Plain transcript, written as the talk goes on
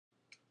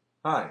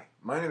Hi,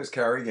 my name is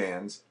Carrie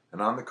Gans,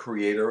 and I'm the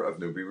creator of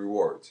Newbie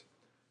Rewards.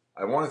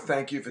 I want to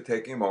thank you for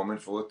taking a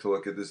moment to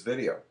look at this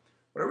video.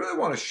 What I really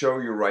want to show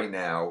you right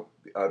now,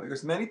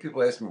 because many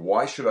people ask me,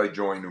 why should I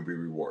join Newbie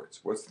Rewards?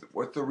 What's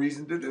the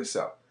reason to do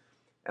so?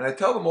 And I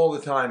tell them all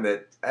the time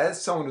that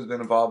as someone who's been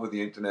involved with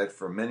the internet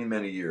for many,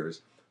 many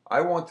years,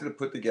 I wanted to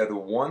put together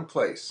one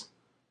place,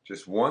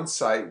 just one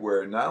site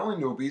where not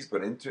only newbies,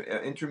 but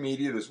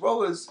intermediate as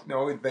well as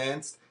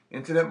advanced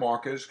internet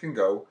marketers can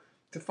go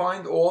to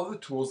find all the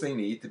tools they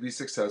need to be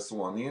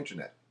successful on the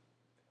internet.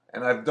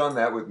 And I've done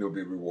that with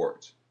Newbie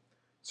Rewards.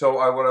 So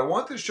what I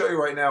want to show you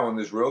right now in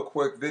this real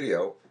quick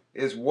video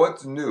is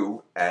what's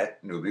new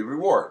at Newbie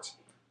Rewards.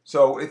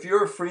 So if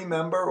you're a free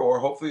member or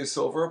hopefully a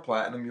silver or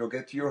platinum, you'll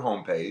get to your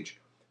home page.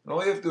 And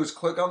all you have to do is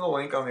click on the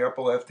link on the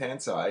upper left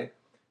hand side,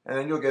 and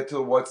then you'll get to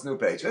the What's New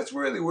page. That's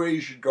really where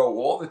you should go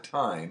all the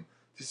time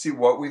to see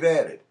what we've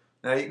added.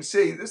 Now you can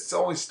see this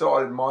only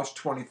started March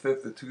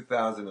 25th of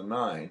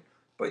 2009.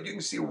 But you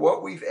can see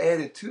what we've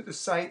added to the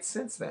site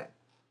since then.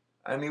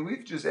 I mean,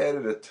 we've just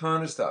added a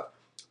ton of stuff.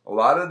 A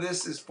lot of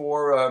this is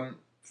for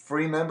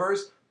free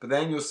members, but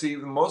then you'll see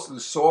most of the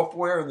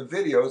software and the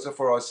videos are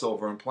for our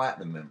silver and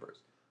platinum members.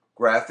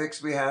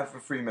 Graphics we have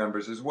for free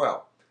members as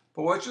well.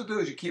 But what you'll do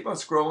is you keep on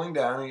scrolling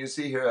down, and you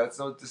see here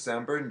that's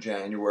December and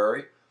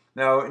January.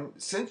 Now,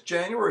 since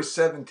January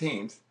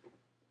 17th,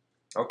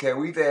 okay,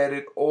 we've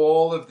added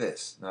all of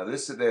this. Now,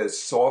 there's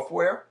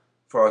software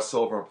for our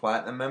silver and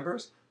platinum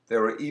members.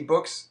 There are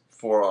ebooks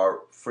for our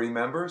free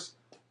members.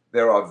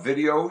 There are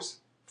videos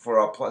for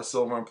our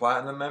silver and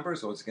platinum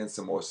members. Once again,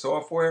 some more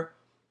software.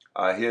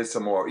 Here's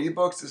some more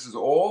ebooks. This is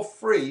all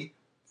free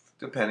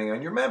depending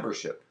on your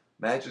membership.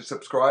 Magic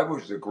Subscriber,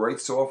 which is a great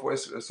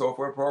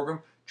software program.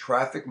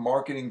 Traffic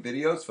marketing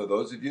videos for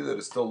those of you that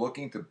are still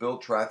looking to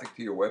build traffic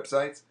to your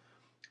websites.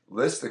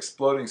 List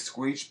Exploding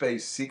Squeeze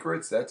Space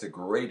Secrets. That's a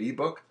great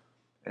ebook.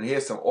 And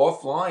here's some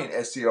offline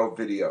SEO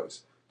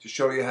videos to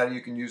show you how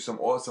you can use some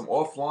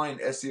offline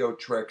SEO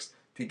tricks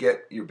to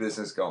get your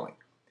business going.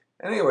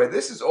 Anyway,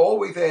 this is all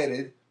we've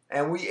added,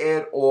 and we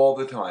add all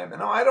the time.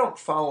 And I don't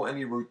follow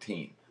any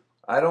routine.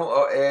 I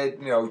don't add,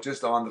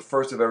 just on the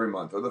 1st of every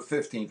month or the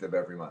 15th of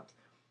every month.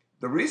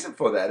 The reason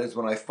for that is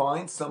when I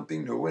find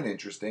something new and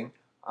interesting,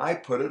 I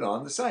put it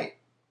on the site.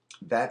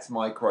 That's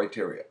my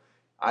criteria.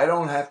 I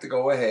don't have to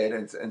go ahead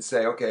and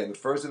say, okay, in the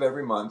 1st of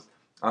every month,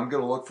 I'm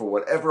going to look for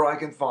whatever I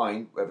can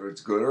find, whether it's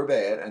good or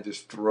bad, and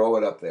just throw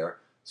it up there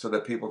so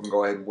that people can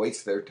go ahead and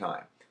waste their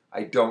time.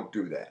 I don't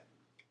do that.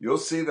 You'll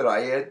see that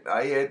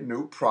I add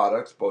new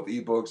products, both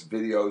ebooks,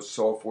 videos,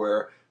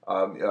 software,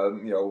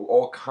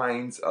 all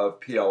kinds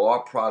of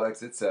PLR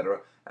products,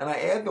 etc. And I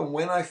add them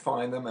when I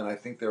find them and I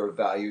think they're of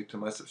value to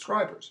my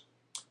subscribers.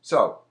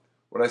 So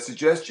what I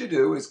suggest you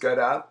do is get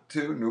out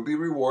to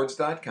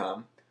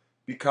newbierewards.com,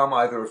 become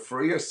either a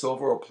free or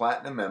silver or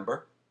platinum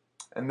member,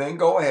 and then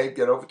go ahead,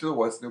 get over to the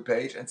What's New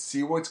page and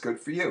see what's good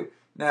for you.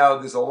 Now,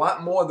 there's a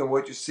lot more than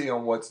what you see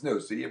on What's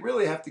New, so you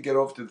really have to get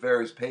over to the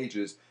various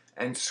pages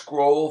and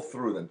scroll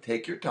through them.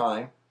 Take your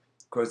time,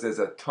 because there's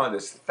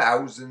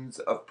thousands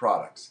of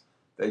products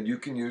that you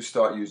can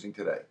start using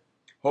today.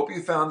 Hope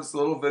you found this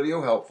little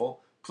video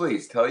helpful.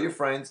 Please tell your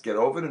friends, get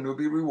over to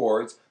Newbie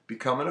Rewards,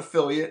 become an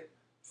affiliate,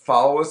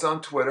 follow us on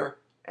Twitter,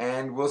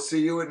 and we'll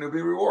see you at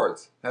Newbie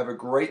Rewards. Have a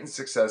great and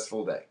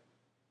successful day.